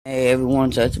Hey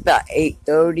everyone, so it's about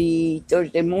 8:30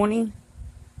 Thursday morning.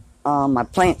 My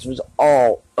plants was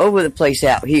all over the place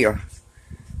out here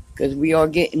because we are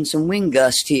getting some wind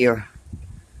gusts here.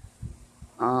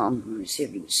 Let me see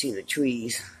if you can see the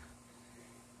trees.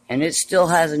 And it still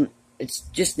hasn't, it's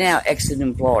just now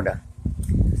exiting Florida.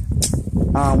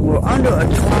 We're under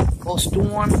a tropical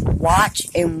storm watch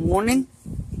and warning,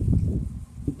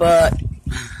 but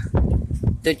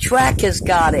the track has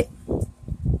got it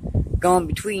going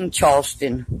between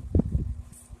Charleston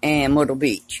and Myrtle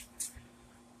Beach,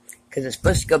 because it's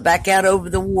supposed to go back out over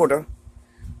the water,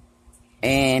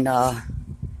 and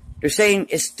they're saying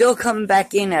it's still coming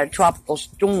back in at a tropical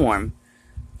storm,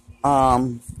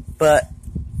 but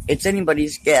it's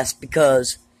anybody's guess,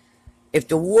 because if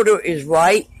the water is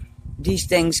right, these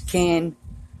things can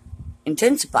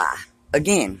intensify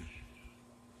again.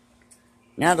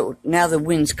 Now the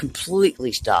wind's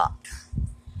completely stopped.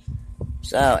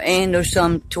 So, and there's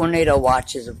some tornado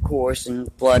watches, of course,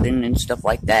 and flooding and stuff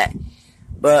like that.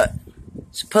 But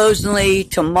supposedly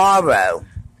tomorrow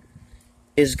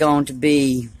is going to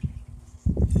be,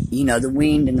 the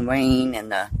wind and the rain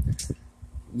and the,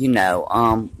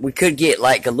 we could get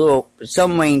like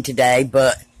some rain today,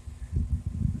 but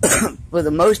for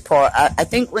the most part, I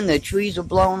think when the trees are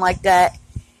blowing like that,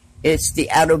 it's the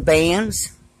outer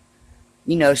bands,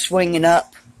 swinging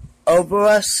up over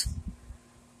us.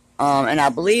 And I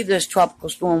believe there's tropical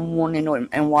storm warning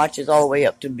and watches all the way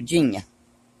up to Virginia.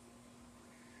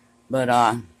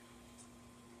 But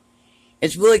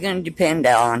it's really going to depend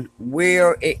on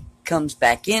where it comes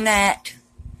back in at,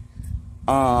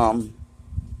 and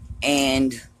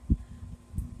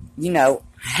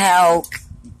how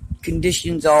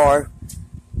conditions are,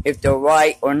 if they're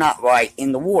right or not right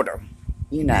in the water.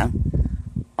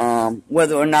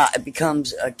 Whether or not it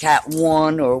becomes a Cat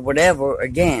 1 or whatever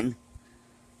again.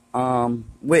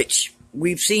 Which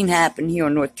we've seen happen here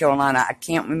in North Carolina. I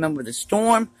can't remember the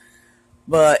storm,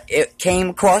 but it came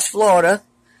across Florida,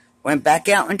 went back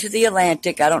out into the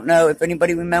Atlantic. I don't know if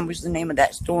anybody remembers the name of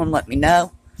that storm, let me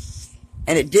know.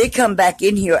 And it did come back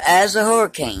in here as a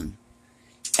hurricane,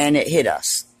 and it hit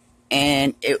us.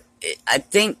 And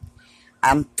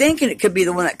I'm thinking it could be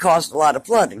the one that caused a lot of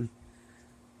flooding.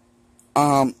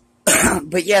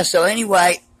 But yeah, so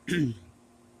anyway,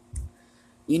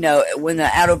 when the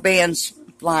outer band's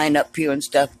flying up here and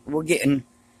stuff, we're getting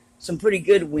some pretty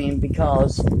good wind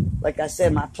because, like I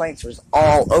said, my plants was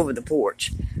all over the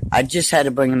porch. I just had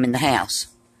to bring them in the house.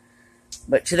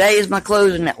 But today is my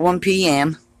closing at 1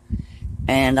 p.m.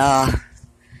 And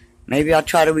maybe I'll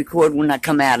try to record when I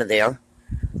come out of there.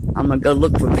 I'm going to go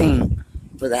look for paint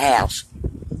for the house.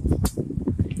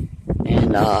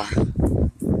 And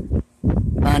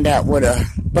find out what a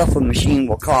buffer machine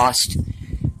will cost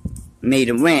me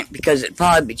to rent, because it'd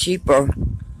probably be cheaper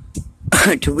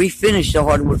to refinish the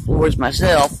hardwood floors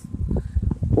myself,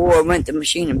 or rent the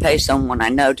machine and pay someone I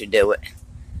know to do it.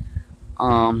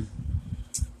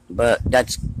 But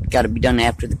that's got to be done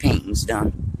after the painting's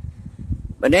done.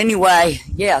 But anyway,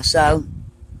 yeah, so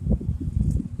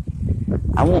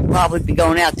I won't probably be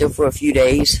going out there for a few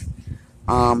days.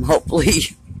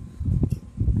 Hopefully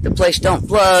the place don't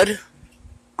flood.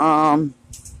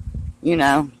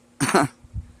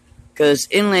 Because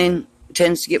inland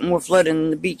tends to get more flooding than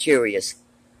the beach areas.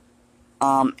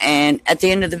 And at the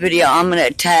end of the video, I'm going to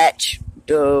attach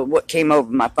what came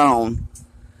over my phone.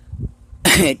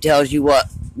 It tells you what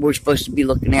we're supposed to be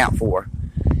looking out for.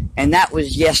 And that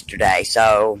was yesterday.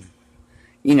 So,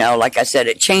 like I said,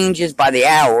 it changes by the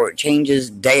hour. It changes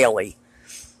daily.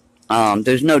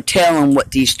 There's no telling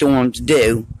what these storms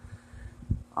do.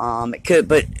 It could,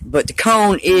 but the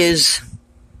cone is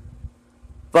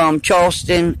from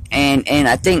Charleston, and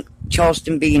I think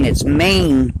Charleston being its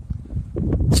main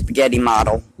spaghetti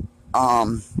model,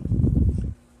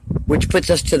 which puts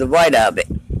us to the right of it.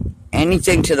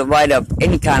 Anything to the right of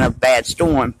any kind of bad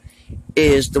storm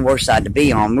is the worst side to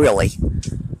be on, really.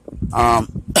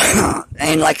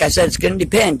 And like I said, it's going to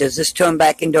depend. Does this turn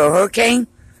back into a hurricane?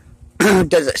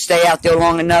 Does it stay out there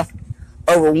long enough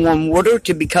over warm water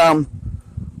to become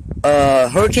a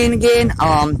hurricane again?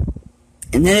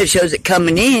 And then it shows it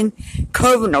coming in,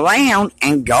 curving around,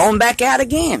 and going back out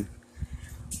again.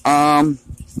 Well,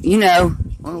 we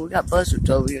got buzzards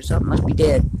over here. Something must be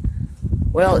dead.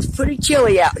 Well, it's pretty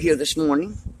chilly out here this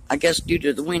morning. I guess due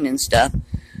to the wind and stuff.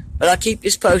 But I'll keep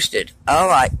this posted.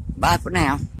 Alright, bye for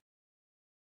now.